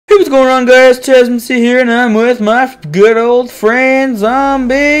going on, guys? Taaz here, and I'm with my good old friend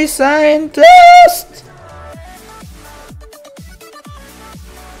ZombiScientist.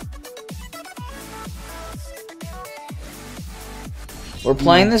 We're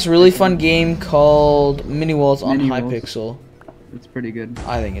playing this really fun game called Mini Walls on Hypixel. It's pretty good.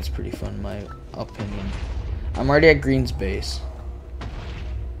 I think it's pretty fun, in my opinion. I'm already at Green's base.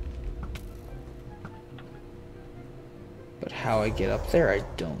 But how I get up there, I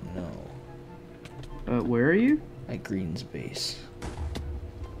don't know. Where are you? At Green's base.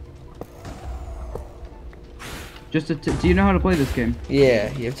 Do you know how to play this game?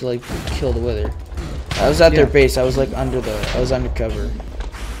 Yeah, you have to like kill the wither. I was at their base. I was like I was undercover.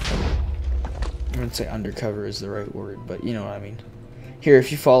 I wouldn't say undercover is the right word, but you know what I mean. Here,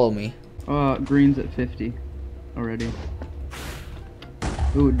 if you follow me. Green's at 50 already.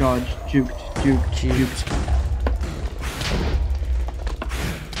 Ooh, dodge, juked.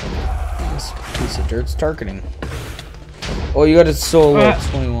 This piece of dirt's targeting. Oh, you got it so low,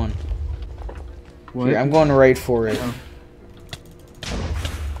 21. What? Here, I'm going right for it. Oh.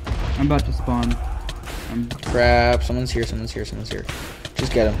 I'm about to spawn. Crap, someone's here.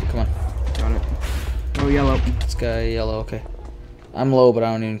 Just get him, come on. Got it. Oh, yellow. This guy, yellow, okay. I'm low, but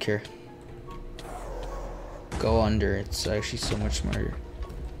I don't even care. Go under, it's actually so much smarter.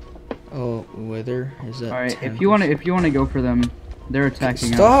 Oh, wither, is that? Alright, if you wanna go for them, they're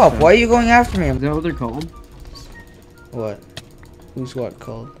attacking us. Stop! Why are you going after me? Is that what they're called? What? Who's what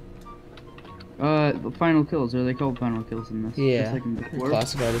called? The final kills. Are they called final kills in this? Yeah, like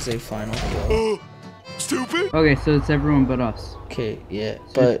classified as a final kill. Stupid! Okay, so it's everyone but us. Okay, yeah,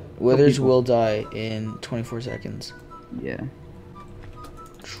 but withers will die in 24 seconds. Yeah.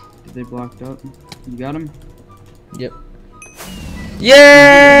 Did they blocked up? You got him? Yep.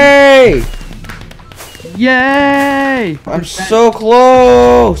 Yay! Yay! I'm so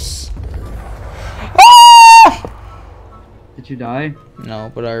close! Ah! Did you die?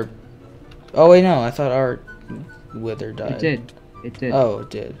 No, but our... Oh wait, no, I thought our wither died. It did. It did. Oh, it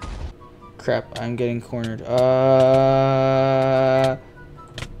did. Crap, I'm getting cornered. Like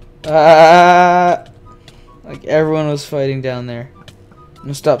everyone was fighting down there.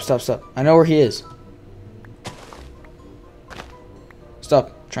 No, stop. I know where he is.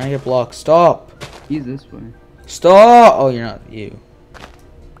 Stop. Trying to get blocked. Stop. He's this way. Stop. Oh, you're not you.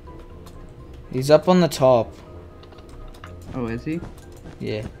 He's up on the top. Oh, is he?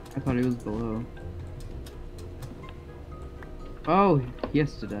 Yeah. I thought he was below. Oh, he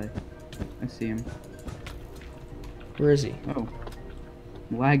has to die. I see him. Where is he? Oh.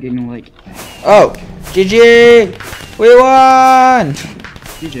 Lagging like... Oh! GG! We won!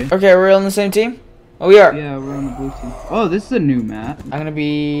 GG. Okay, we're on the same team? Oh, we are. Yeah, we're on the blue team. Oh, this is a new map. I'm gonna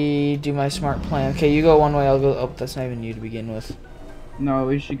do my smart plan. Okay, you go one way, I'll go... Oh, that's not even you to begin with. No,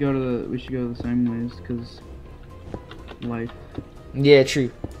 we should go to the same ways, because... life. Yeah, true.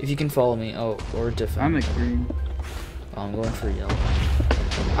 If you can follow me. Oh, or defend. I'm at green. Oh, I'm going for yellow.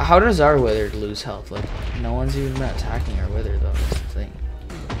 How does our wither lose health? Like, no one's even attacking our wither, though. That's the thing.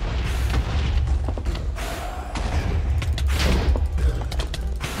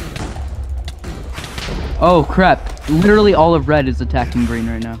 Oh, crap. Literally all of red is attacking green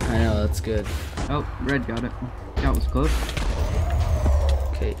right now. I know, that's good. Oh, red got it. That was close.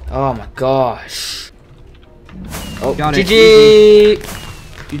 Okay. Oh, my gosh. Oh, got it. GG!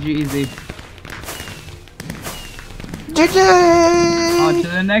 GG easy. GG! On to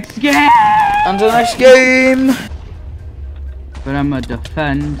the next game! On to the next game! But I'm gonna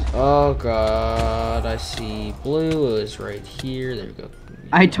defend. Oh god, I see blue is right here. There we go.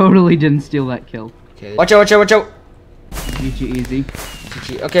 I totally didn't steal that kill. Okay. Watch out! GG easy.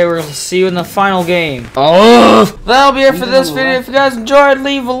 GG. Okay, we'll see you in the final game. Oh! That'll be it for this video. If you guys enjoyed,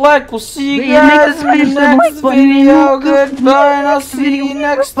 leave a like. We'll see you guys in the next video. Goodbye, and I'll see you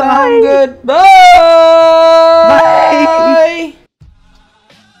next time. Goodbye! Bye!